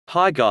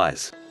Hi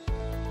guys!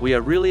 We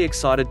are really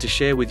excited to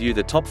share with you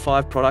the top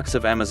 5 products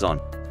of Amazon.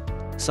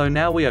 So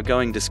now we are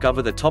going to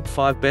discover the top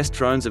 5 best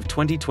drones of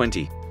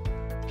 2020.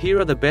 Here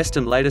are the best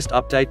and latest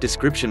update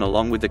description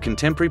along with the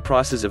contemporary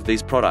prices of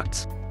these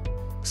products.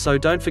 So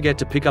don't forget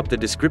to pick up the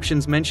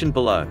descriptions mentioned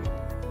below.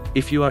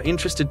 If you are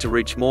interested to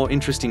reach more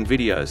interesting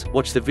videos,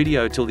 watch the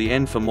video till the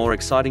end for more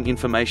exciting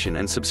information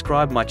and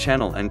subscribe my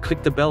channel and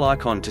click the bell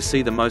icon to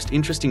see the most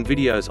interesting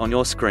videos on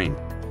your screen.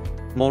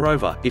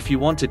 Moreover, if you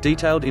want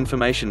detailed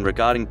information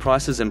regarding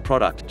prices and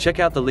product,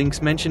 check out the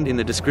links mentioned in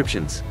the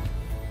descriptions.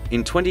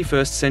 In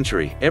 21st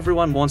century,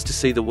 everyone wants to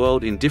see the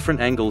world in different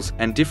angles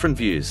and different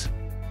views.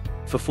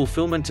 For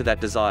fulfillment to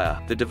that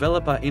desire, the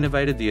developer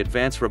innovated the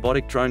advanced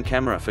robotic drone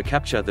camera for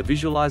capture the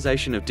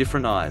visualization of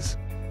different eyes.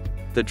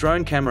 The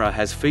drone camera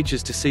has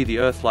features to see the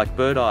earth like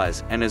bird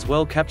eyes, and as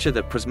well capture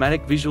the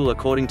prismatic visual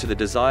according to the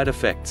desired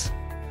effects.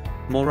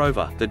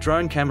 Moreover, the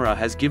drone camera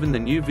has given the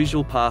new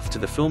visual path to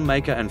the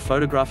filmmaker and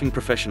photographing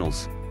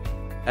professionals.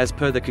 As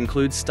per the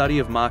concludes study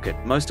of market,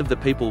 most of the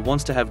people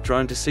wants to have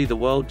drone to see the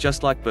world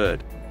just like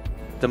bird.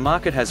 The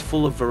market has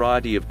full of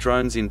variety of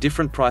drones in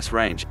different price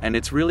range, and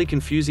it's really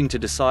confusing to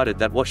decide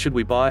that what should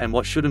we buy and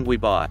what shouldn't we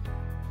buy.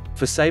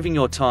 For saving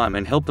your time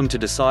and help them to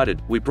decide it,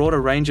 we brought a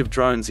range of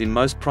drones in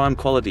most prime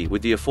quality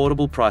with the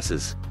affordable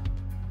prices.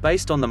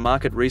 Based on the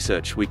market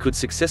research, we could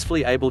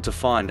successfully able to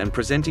find and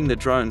presenting the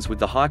drones with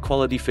the high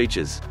quality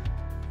features.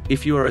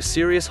 If you are a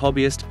serious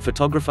hobbyist,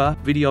 photographer,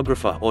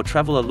 videographer or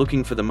traveler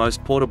looking for the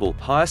most portable,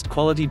 highest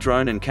quality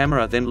drone and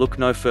camera, then look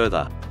no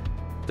further.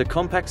 The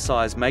compact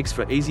size makes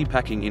for easy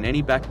packing in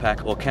any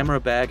backpack or camera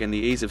bag, and the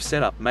ease of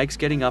setup makes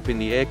getting up in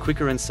the air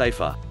quicker and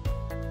safer.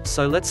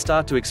 So let's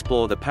start to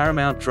explore the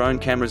paramount drone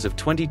cameras of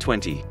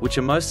 2020, which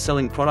are most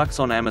selling products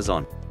on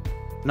Amazon.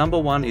 Number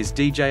 1 is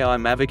DJI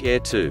Mavic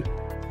Air 2.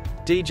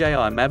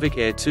 DJI Mavic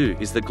Air 2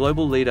 is the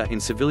global leader in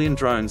civilian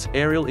drones,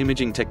 aerial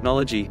imaging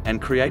technology, and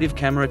creative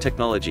camera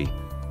technology.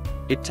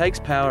 It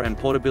takes power and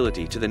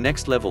portability to the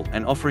next level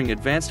and offering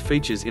advanced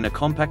features in a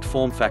compact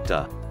form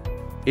factor.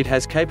 It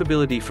has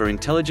capability for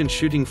intelligent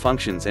shooting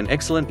functions and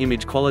excellent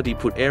image quality,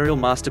 put aerial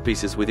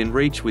masterpieces within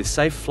reach with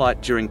safe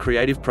flight during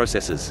creative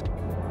processes.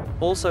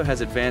 Also has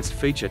advanced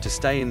feature to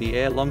stay in the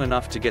air long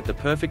enough to get the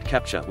perfect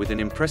capture with an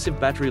impressive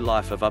battery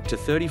life of up to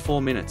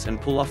 34 minutes and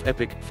pull off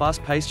epic,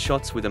 fast-paced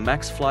shots with a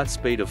max flight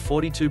speed of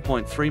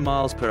 42.3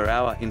 miles per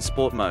hour in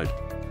sport mode.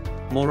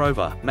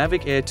 Moreover,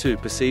 Mavic Air 2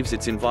 perceives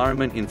its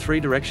environment in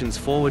 3 directions: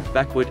 forward,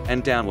 backward,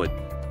 and downward.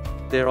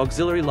 Their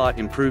auxiliary light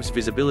improves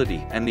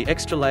visibility, and the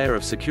extra layer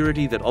of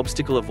security that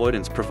obstacle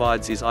avoidance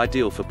provides is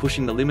ideal for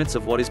pushing the limits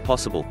of what is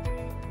possible.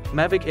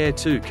 Mavic Air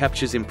 2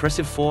 captures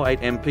impressive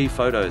 4.8MP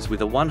photos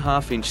with a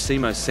 1/2-inch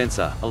CMOS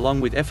sensor,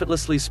 along with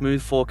effortlessly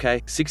smooth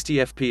 4K,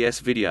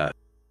 60fps video.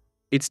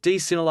 Its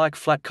D-Cine-like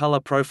flat color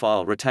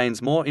profile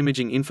retains more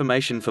imaging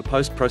information for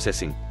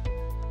post-processing.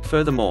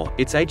 Furthermore,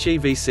 its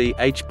HEVC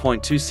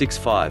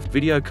H.265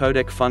 video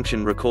codec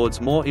function records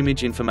more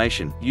image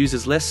information,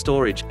 uses less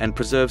storage, and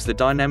preserves the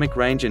dynamic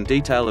range and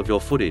detail of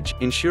your footage,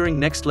 ensuring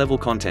next-level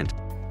content.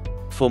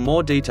 For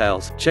more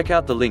details, check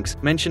out the links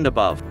mentioned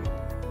above.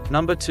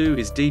 Number 2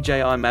 is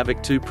DJI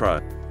Mavic 2 Pro.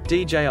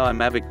 DJI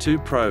Mavic 2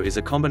 Pro is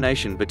a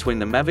combination between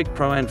the Mavic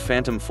Pro and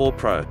Phantom 4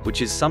 Pro,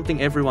 which is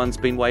something everyone's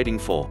been waiting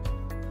for.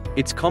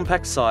 Its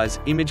compact size,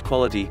 image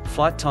quality,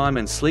 flight time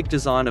and sleek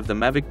design of the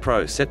Mavic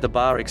Pro set the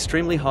bar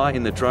extremely high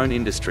in the drone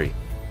industry.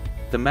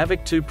 The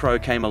Mavic 2 Pro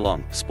came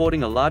along,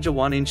 sporting a larger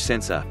 1-inch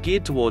sensor,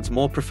 geared towards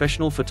more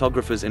professional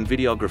photographers and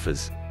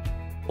videographers.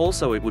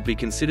 Also, it would be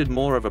considered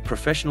more of a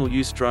professional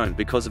use drone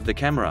because of the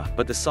camera,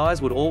 but the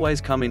size would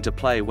always come into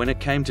play when it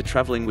came to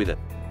traveling with it.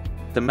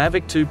 The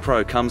Mavic 2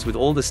 Pro comes with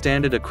all the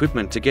standard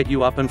equipment to get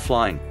you up and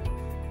flying.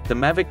 The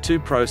Mavic 2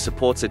 Pro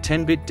supports a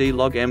 10-bit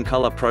D-Log-M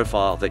color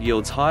profile that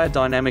yields higher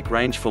dynamic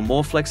range for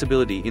more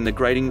flexibility in the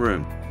grading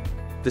room.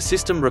 The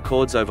system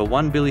records over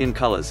 1 billion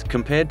colors,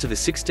 compared to the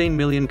 16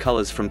 million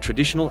colors from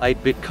traditional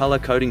 8-bit color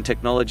coding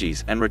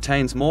technologies, and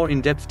retains more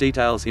in-depth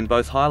details in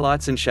both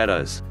highlights and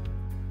shadows.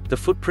 The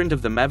footprint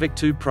of the Mavic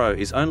 2 Pro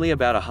is only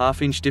about a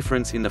 1/2-inch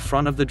difference in the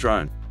front of the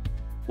drone.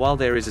 While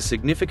there is a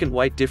significant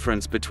weight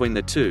difference between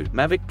the two,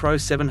 Mavic Pro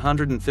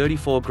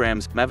 734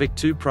 grams, Mavic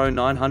 2 Pro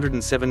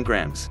 907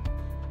 grams.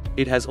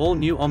 It has all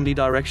new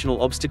omnidirectional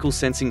obstacle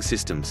sensing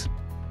systems.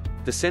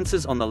 The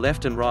sensors on the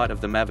left and right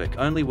of the Mavic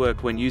only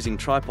work when using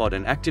tripod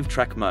and active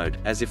track mode,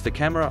 as if the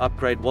camera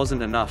upgrade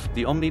wasn't enough,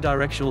 the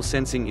omnidirectional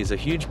sensing is a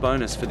huge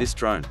bonus for this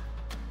drone.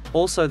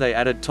 Also, they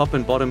added top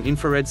and bottom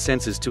infrared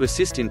sensors to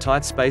assist in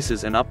tight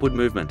spaces and upward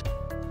movement.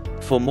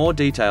 For more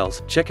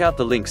details, check out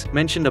the links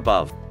mentioned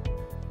above.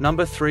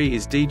 Number 3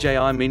 is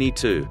DJI Mini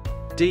 2.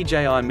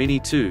 DJI Mini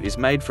 2 is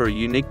made for a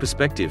unique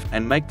perspective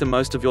and make the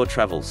most of your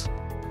travels.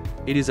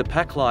 It is a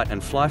pack-light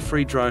and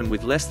fly-free drone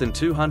with less than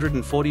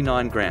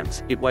 249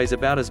 grams. It weighs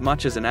about as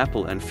much as an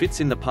apple and fits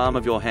in the palm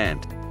of your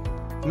hand.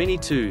 Mini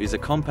 2 is a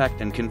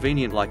compact and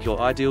convenient, like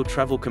your ideal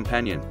travel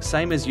companion,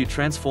 same as you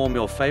transform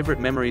your favorite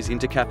memories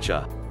into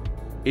capture.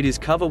 It is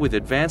covered with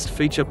advanced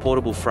feature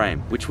portable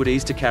frame, which would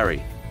ease to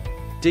carry.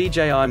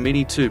 DJI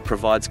Mini 2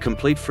 provides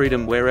complete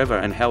freedom wherever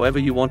and however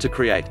you want to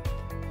create.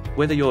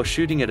 Whether you're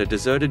shooting at a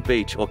deserted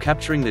beach or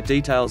capturing the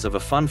details of a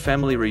fun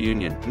family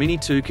reunion, Mini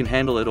 2 can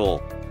handle it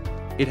all.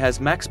 It has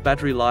max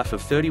battery life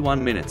of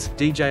 31 minutes.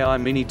 DJI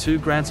Mini 2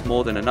 grants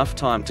more than enough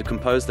time to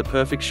compose the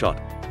perfect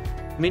shot.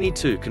 Mini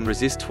 2 can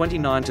resist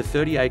 29 to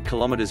 38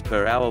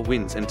 km/h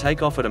winds and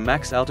take off at a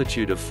max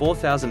altitude of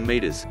 4,000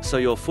 meters, so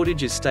your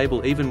footage is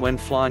stable even when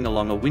flying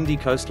along a windy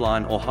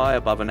coastline or high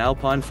above an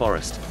alpine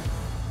forest.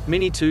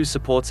 Mini 2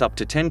 supports up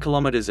to 10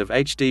 km of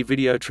HD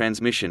video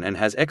transmission and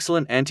has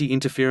excellent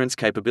anti-interference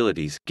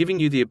capabilities, giving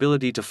you the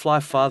ability to fly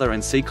farther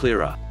and see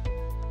clearer.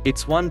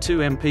 Its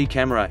 12MP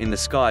camera in the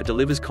sky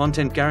delivers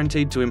content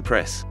guaranteed to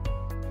impress.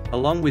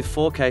 Along with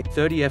 4K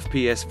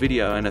 30fps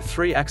video and a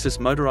 3-axis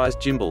motorized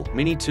gimbal,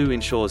 Mini 2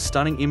 ensures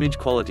stunning image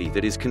quality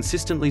that is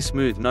consistently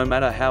smooth no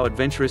matter how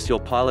adventurous your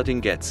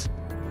piloting gets.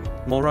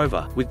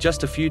 Moreover, with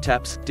just a few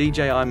taps,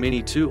 DJI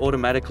Mini 2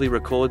 automatically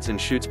records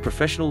and shoots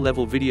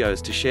professional-level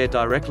videos to share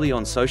directly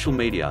on social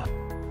media.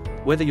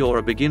 Whether you're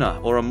a beginner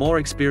or a more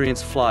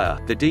experienced flyer,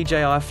 the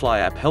DJI Fly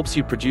app helps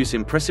you produce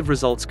impressive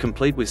results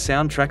complete with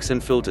soundtracks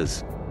and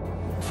filters.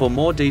 For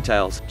more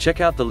details, check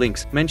out the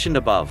links mentioned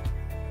above.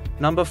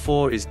 Number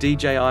 4 is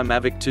DJI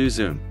Mavic 2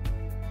 Zoom.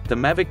 The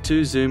Mavic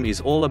 2 Zoom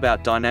is all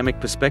about dynamic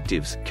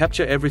perspectives,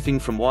 capture everything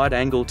from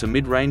wide-angle to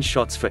mid-range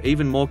shots for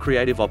even more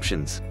creative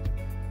options.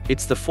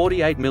 It's the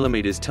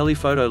 48mm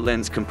telephoto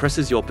lens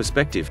compresses your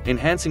perspective,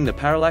 enhancing the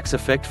parallax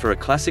effect for a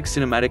classic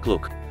cinematic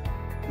look.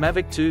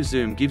 Mavic 2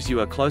 Zoom gives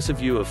you a closer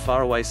view of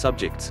faraway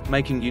subjects,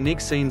 making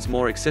unique scenes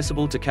more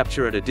accessible to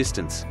capture at a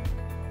distance.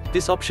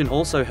 This option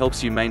also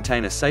helps you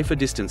maintain a safer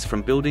distance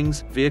from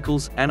buildings,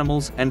 vehicles,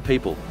 animals, and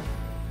people.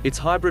 Its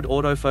hybrid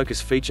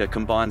autofocus feature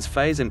combines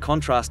phase and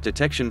contrast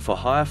detection for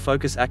higher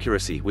focus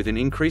accuracy with an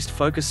increased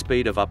focus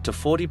speed of up to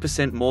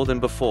 40% more than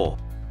before.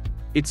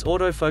 Its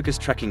autofocus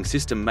tracking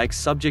system makes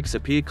subjects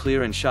appear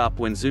clear and sharp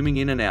when zooming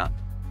in and out.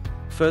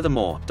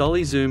 Furthermore,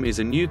 Dolly Zoom is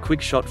a new quick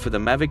shot for the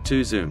Mavic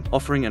 2 Zoom,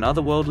 offering an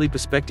otherworldly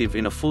perspective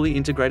in a fully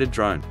integrated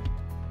drone.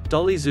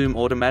 Dolly Zoom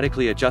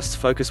automatically adjusts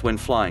focus when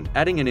flying,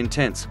 adding an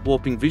intense,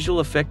 warping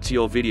visual effect to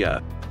your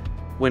video.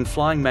 When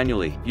flying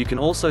manually, you can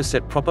also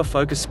set proper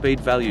focus speed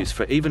values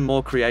for even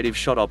more creative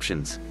shot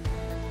options.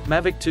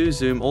 Mavic 2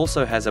 Zoom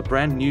also has a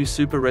brand new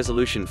super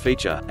resolution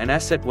feature, an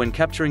asset when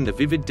capturing the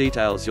vivid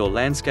details your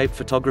landscape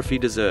photography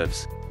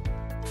deserves.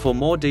 For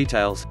more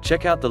details,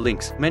 check out the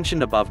links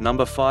mentioned above.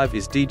 Number 5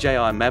 is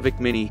DJI Mavic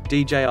Mini.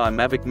 DJI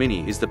Mavic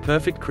Mini is the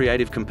perfect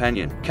creative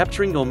companion,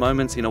 capturing your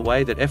moments in a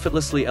way that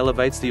effortlessly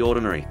elevates the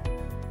ordinary.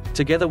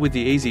 Together with the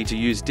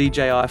easy-to-use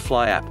DJI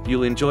Fly app,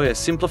 you'll enjoy a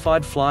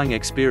simplified flying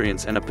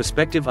experience and a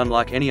perspective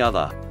unlike any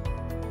other.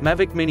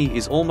 Mavic Mini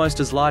is almost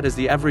as light as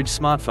the average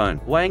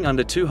smartphone, weighing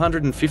under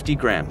 250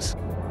 grams.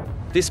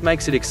 This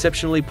makes it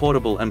exceptionally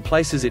portable and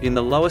places it in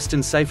the lowest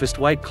and safest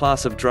weight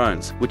class of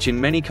drones, which in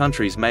many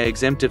countries may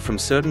exempt it from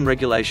certain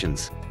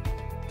regulations.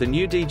 The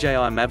new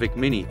DJI Mavic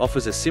Mini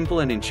offers a simple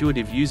and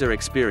intuitive user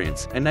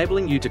experience,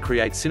 enabling you to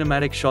create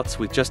cinematic shots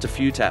with just a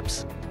few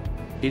taps.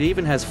 It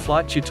even has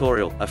Flight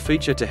Tutorial, a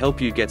feature to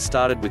help you get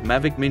started with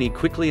Mavic Mini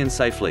quickly and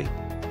safely.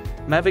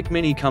 Mavic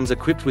Mini comes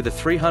equipped with a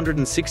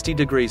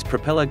 360-degree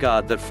propeller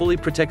guard that fully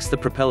protects the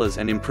propellers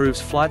and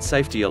improves flight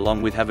safety,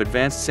 along with have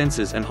advanced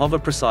sensors and hover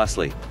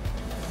precisely.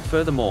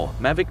 Furthermore,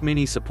 Mavic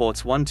Mini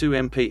supports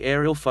 12MP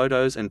aerial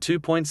photos and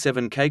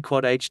 2.7K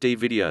Quad HD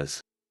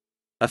videos.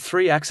 A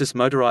 3-axis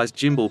motorized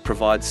gimbal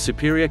provides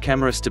superior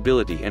camera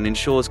stability and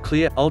ensures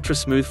clear,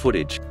 ultra-smooth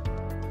footage.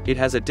 It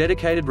has a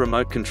dedicated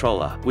remote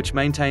controller, which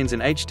maintains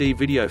an HD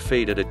video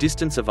feed at a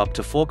distance of up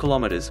to 4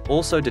 km.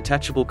 Also,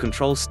 detachable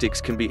control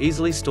sticks can be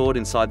easily stored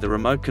inside the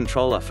remote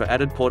controller for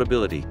added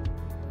portability.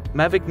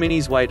 Mavic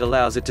Mini's weight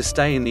allows it to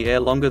stay in the air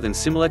longer than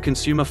similar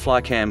consumer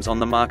flycams on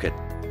the market.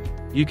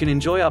 You can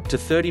enjoy up to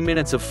 30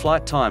 minutes of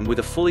flight time with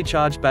a fully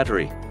charged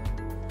battery.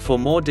 For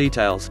more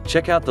details,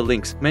 check out the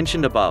links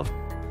mentioned above.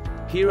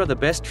 Here are the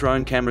best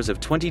drone cameras of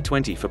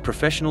 2020 for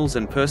professionals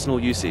and personal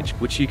usage,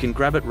 which you can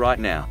grab it right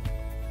now.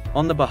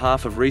 On the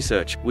behalf of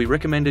research, we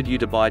recommended you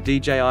to buy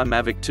DJI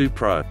Mavic 2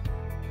 Pro.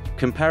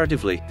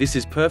 Comparatively, this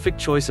is perfect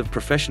choice of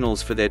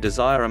professionals for their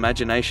desire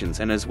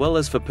imaginations and as well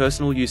as for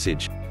personal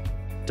usage.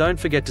 Don't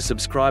forget to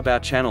subscribe our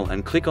channel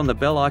and click on the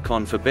bell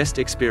icon for best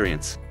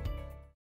experience.